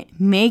in it.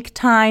 Make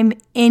time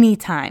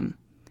anytime.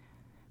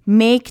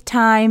 Make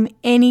time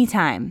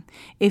anytime.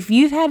 If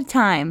you've had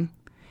time,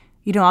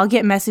 I'll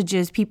get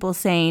messages, people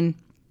saying,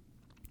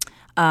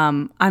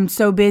 I'm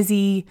so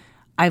busy.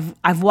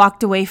 I've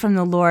walked away from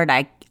the Lord.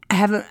 I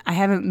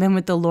haven't been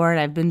with the Lord.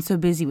 I've been so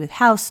busy with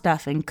house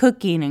stuff and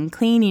cooking and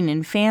cleaning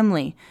and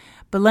family.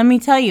 But let me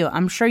tell you,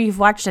 I'm sure you've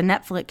watched a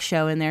Netflix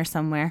show in there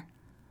somewhere.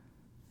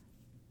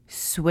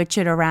 Switch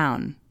it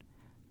around.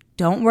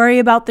 Don't worry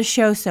about the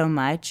show so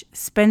much.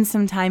 Spend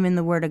some time in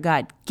the Word of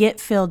God. Get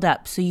filled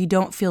up so you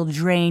don't feel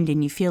drained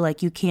and you feel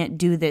like you can't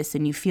do this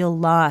and you feel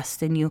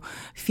lost and you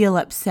feel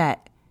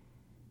upset.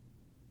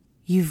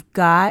 You've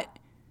got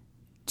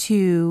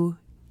to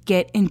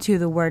get into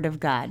the Word of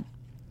God.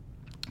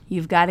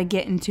 You've got to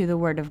get into the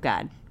Word of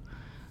God.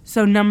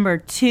 So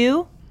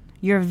 2,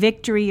 your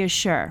victory is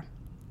sure.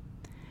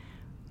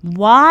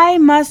 Why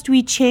must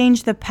we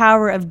change the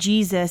power of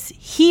Jesus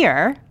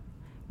here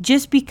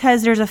just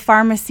because there's a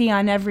pharmacy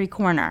on every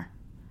corner?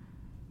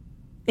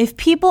 If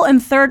people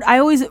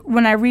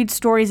when I read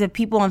stories of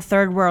people in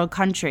third world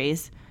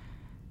countries,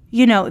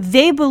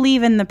 they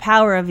believe in the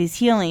power of His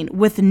healing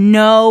with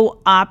no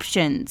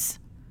options.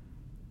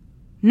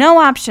 No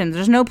options.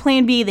 There's no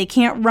plan B. They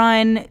can't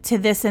run to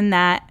this and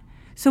that.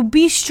 So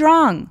be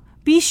strong.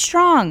 Be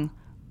strong.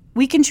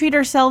 We can treat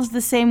ourselves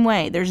the same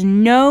way. There's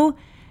no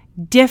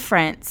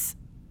difference.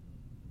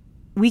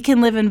 We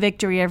can live in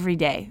victory every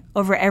day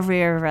over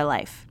every area of our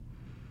life.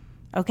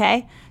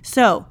 Okay?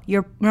 So,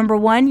 your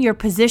 1, your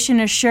position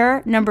is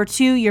sure.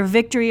 2, your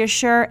victory is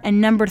sure.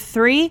 And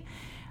 3,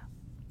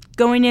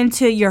 going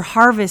into your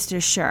harvest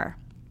is sure.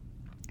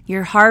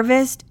 Your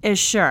harvest is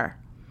sure.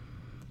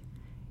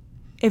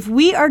 If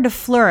we are to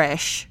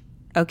flourish,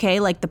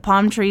 okay, like the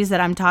palm trees that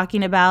I'm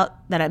talking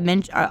about, that I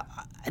mentioned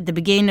at the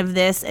beginning of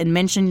this and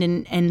mentioned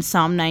in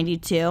Psalm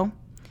 92,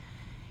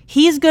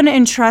 He's going to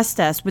entrust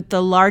us with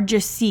the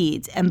largest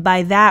seeds. And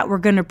by that, we're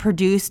going to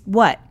produce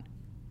what?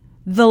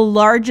 The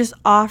largest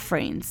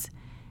offerings.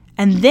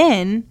 And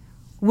then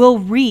we'll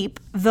reap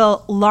the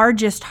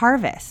largest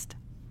harvest.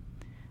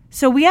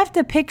 So we have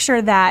to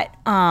picture that,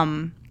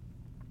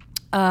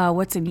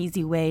 what's an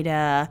easy way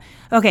to...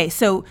 Okay,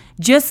 so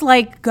just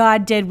like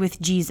God did with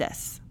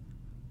Jesus,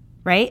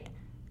 right?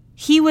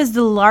 He was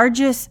the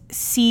largest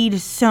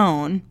seed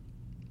sown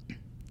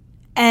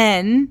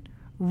and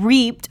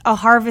reaped a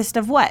harvest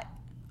of what?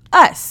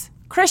 Us,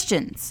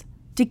 Christians,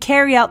 to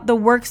carry out the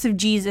works of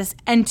Jesus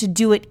and to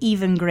do it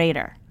even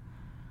greater.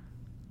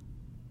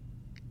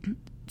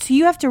 So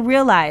you have to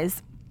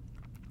realize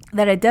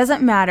that it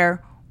doesn't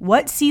matter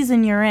what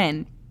season you're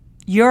in,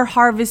 your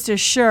harvest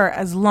is sure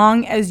as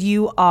long as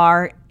you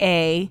are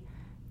a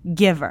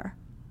giver.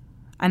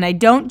 And I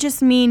don't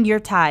just mean your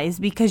tithes,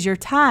 because your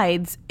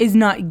tithes is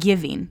not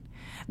giving.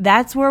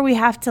 That's where we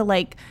have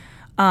to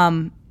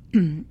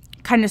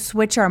kind of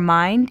switch our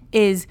mind,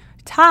 is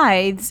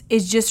tithes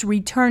is just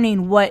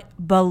returning what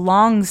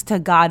belongs to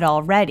God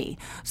already.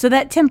 So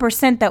that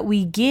 10% that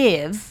we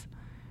give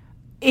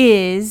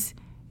is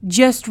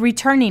just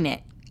returning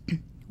it.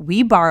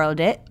 We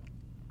borrowed it.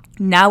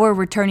 Now we're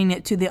returning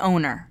it to the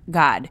owner,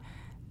 God.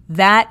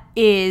 That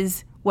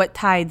is what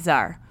tithes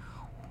are.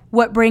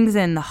 What brings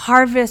in the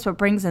harvest, what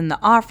brings in the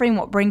offering,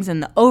 what brings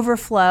in the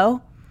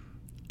overflow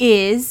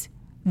is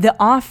the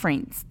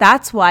offerings.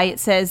 That's why it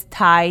says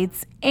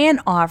tithes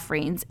and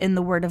offerings in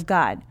the Word of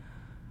God.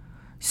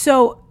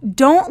 So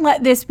don't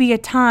let this be a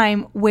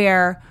time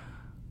where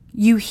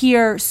you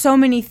hear so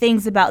many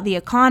things about the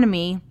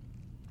economy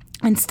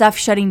and stuff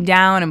shutting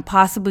down and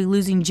possibly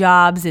losing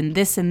jobs and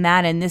this and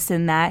that and this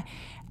and that,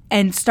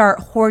 and start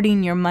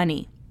hoarding your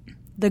money.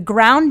 The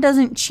ground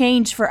doesn't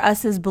change for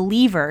us as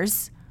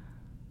believers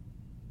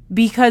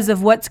because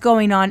of what's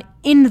going on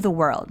in the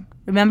world.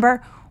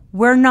 Remember,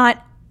 we're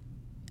not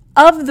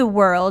of the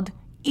world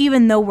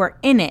even though we're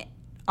in it.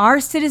 Our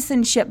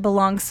citizenship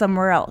belongs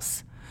somewhere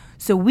else.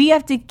 So we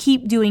have to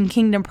keep doing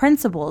kingdom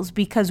principles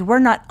because we're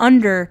not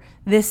under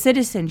this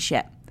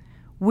citizenship.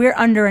 We're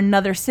under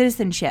another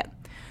citizenship.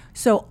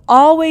 So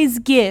always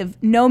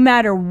give no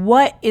matter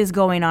what is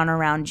going on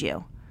around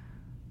you.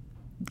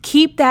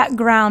 Keep that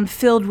ground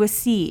filled with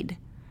seed,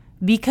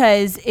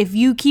 because if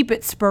you keep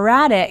it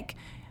sporadic,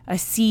 a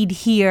seed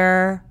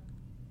here,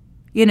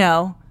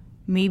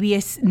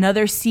 maybe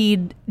another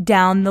seed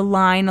down the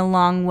line a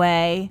long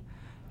way,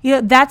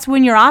 that's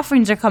when your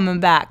offerings are coming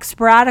back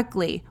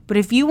sporadically. But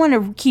if you want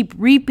to keep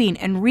reaping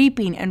and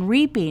reaping and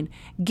reaping,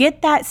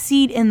 get that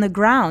seed in the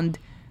ground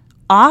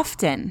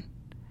often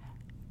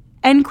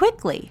and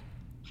quickly.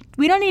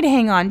 We don't need to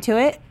hang on to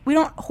it. We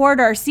don't hoard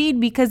our seed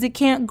because it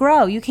can't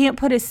grow. You can't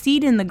put a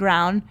seed in the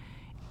ground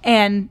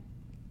and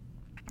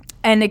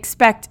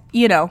expect,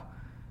 it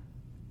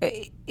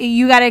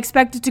you got to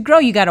expect it to grow.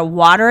 You got to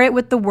water it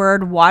with the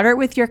word, water it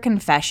with your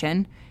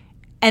confession,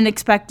 and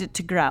expect it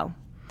to grow.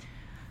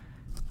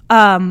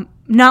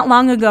 Not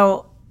long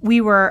ago,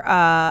 we were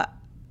at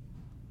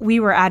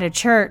a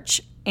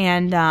church,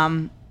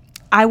 and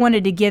I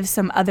wanted to give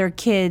some other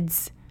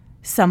kids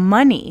some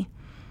money.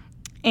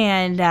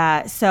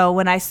 And so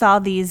when I saw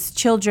these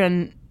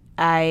children,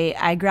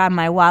 I grabbed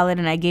my wallet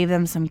and I gave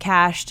them some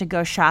cash to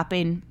go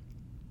shopping.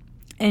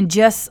 And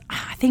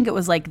I think it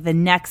was like the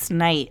next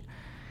night,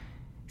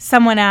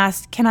 someone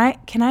asked, can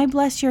I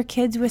bless your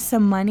kids with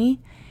some money?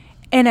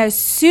 And as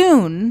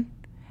soon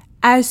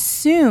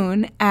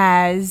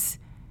as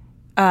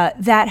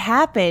that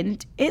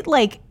happened, it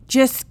like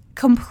just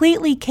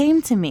completely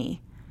came to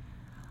me.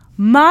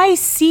 My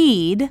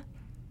seed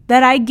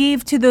that I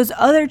gave to those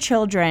other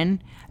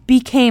children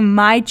became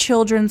my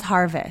children's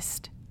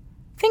harvest.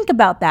 Think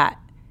about that.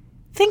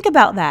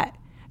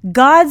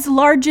 God's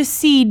largest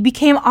seed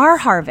became our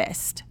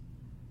harvest.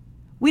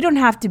 We don't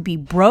have to be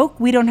broke.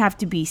 We don't have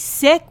to be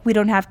sick. We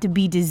don't have to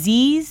be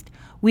diseased.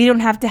 We don't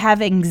have to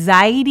have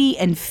anxiety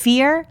and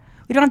fear.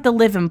 We don't have to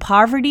live in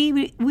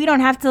poverty. We don't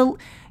have to,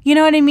 you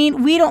know what I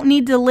mean? We don't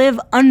need to live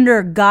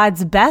under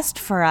God's best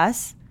for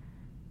us.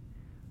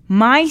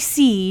 My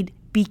seed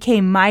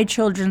became my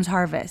children's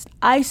harvest.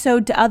 I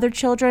sowed to other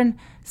children.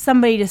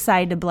 Somebody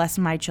decided to bless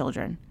my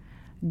children.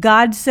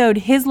 God sowed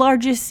his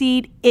largest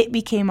seed. It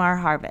became our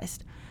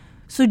harvest.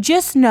 So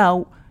just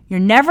know you're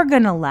never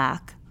going to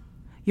lack.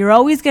 You're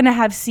always going to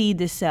have seed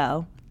to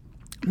sow.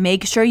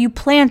 Make sure you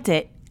plant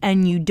it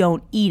and you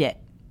don't eat it.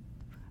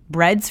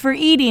 Bread's for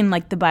eating,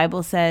 like the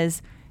Bible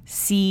says.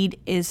 Seed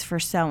is for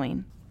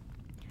sowing.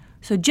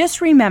 So just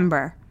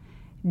remember,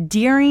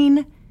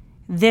 during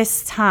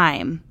this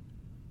time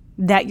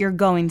that you're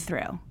going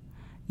through,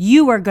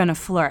 you are going to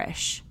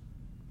flourish.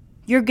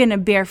 You're going to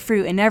bear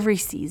fruit in every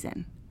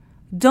season.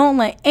 Don't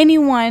let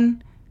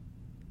anyone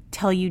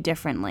tell you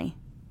differently.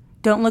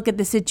 Don't look at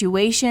the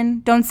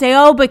situation. Don't say,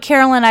 oh, but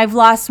Carolyn, I've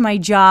lost my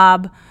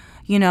job,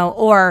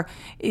 or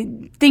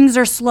things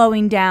are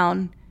slowing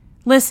down.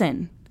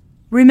 Listen,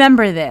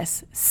 remember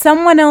this.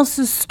 Someone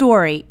else's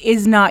story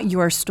is not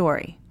your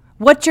story.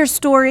 What's your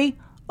story?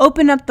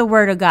 Open up the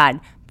Word of God.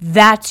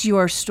 That's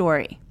your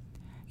story.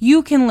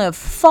 You can live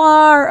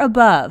far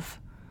above.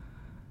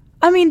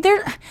 I mean,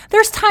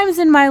 there's times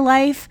in my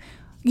life,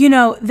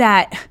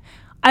 that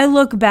I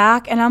look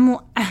back and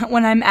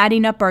when I'm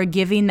adding up our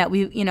giving that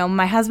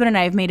my husband and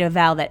I have made a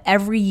vow that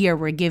every year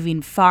we're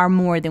giving far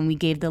more than we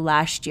gave the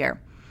last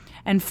year.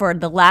 And for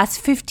the last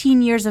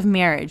 15 years of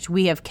marriage,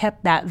 we have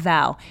kept that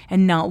vow,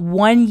 and not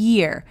one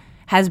year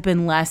has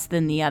been less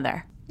than the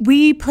other.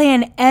 We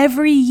plan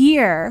every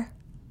year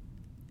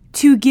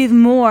to give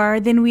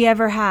more than we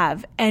ever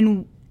have.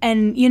 And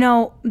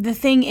the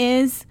thing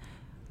is,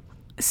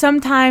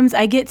 sometimes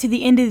I get to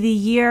the end of the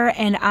year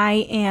and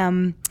I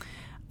am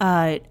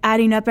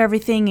adding up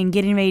everything and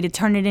getting ready to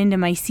turn it into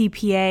my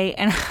CPA.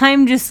 And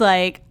I'm just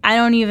like, I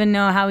don't even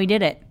know how he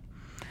did it.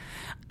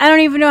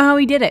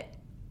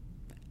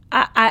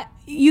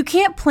 You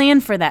can't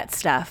plan for that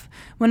stuff.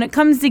 When it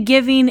comes to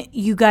giving,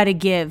 you got to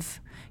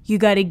give. You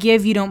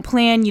don't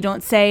plan. You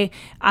don't say,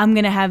 I'm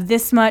going to have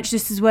this much.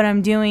 This is what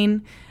I'm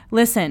doing.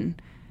 Listen,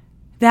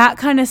 that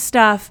kind of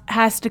stuff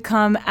has to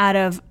come out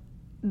of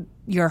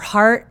your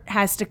heart,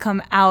 has to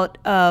come out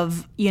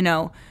of,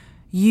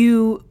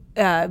 you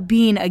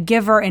being a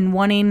giver and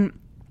wanting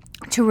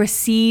to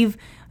receive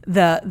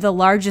the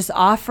largest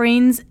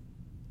offerings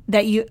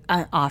that you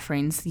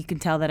can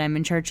tell that I'm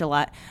in church a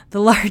lot,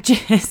 the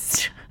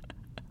largest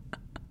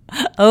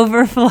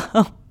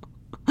overflow,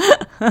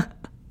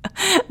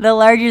 the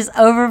largest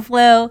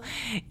overflow,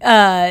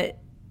 that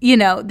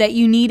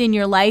you need in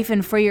your life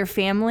and for your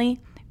family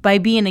by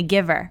being a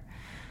giver.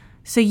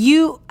 So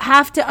you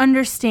have to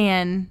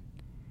understand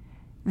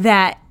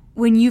that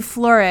when you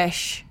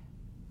flourish,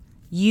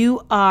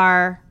 you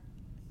are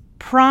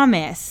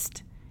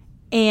promised,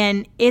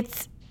 and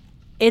it's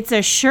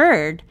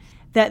assured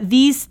that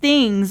these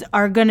things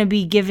are going to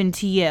be given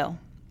to you.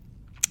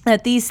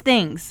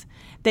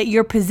 That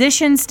your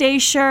position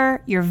stays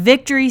sure, your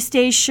victory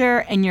stays sure,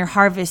 and your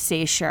harvest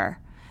stays sure.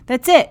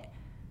 That's it.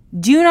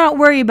 Do not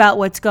worry about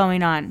what's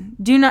going on.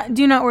 Do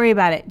not worry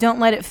about it. Don't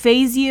let it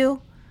faze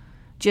you.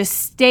 Just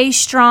stay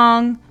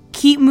strong.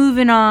 Keep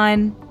moving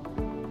on.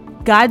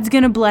 God's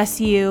going to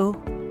bless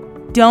you.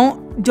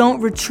 Don't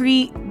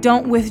retreat.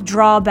 Don't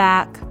withdraw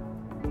back.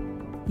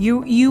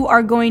 You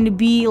are going to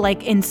be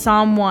like in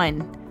Psalm 1,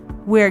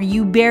 where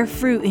you bear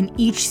fruit in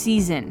each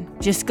season.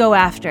 Just go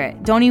after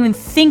it. Don't even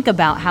think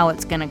about how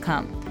it's going to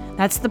come.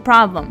 That's the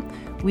problem.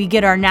 We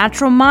get our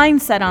natural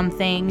mindset on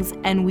things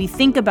and we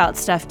think about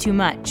stuff too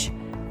much.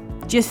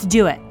 Just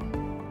do it.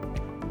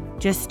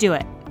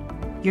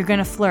 You're going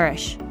to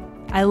flourish.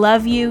 I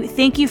love you.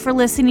 Thank you for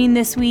listening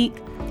this week.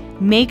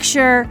 Make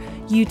sure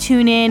you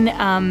tune in.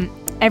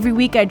 Every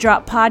week I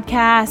drop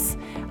podcasts.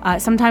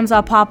 Sometimes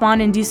I'll pop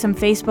on and do some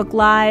Facebook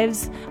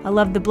Lives. I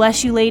love the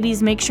Bless You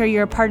ladies. Make sure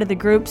you're a part of the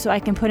group so I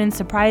can put in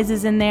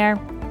surprises in there.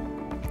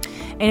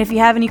 And if you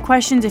have any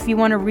questions, if you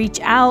want to reach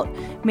out,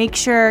 make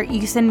sure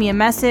you send me a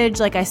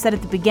message. Like I said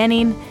at the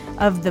beginning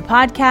of the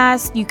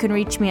podcast, you can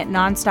reach me at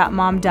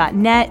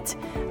nonstopmom.net,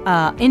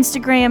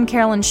 Instagram,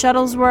 Carolyn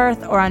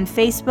Shuttlesworth, or on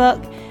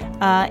Facebook,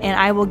 and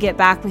I will get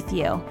back with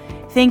you.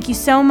 Thank you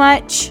so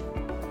much.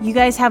 You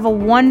guys have a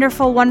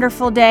wonderful,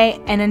 wonderful day,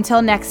 and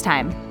until next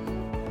time.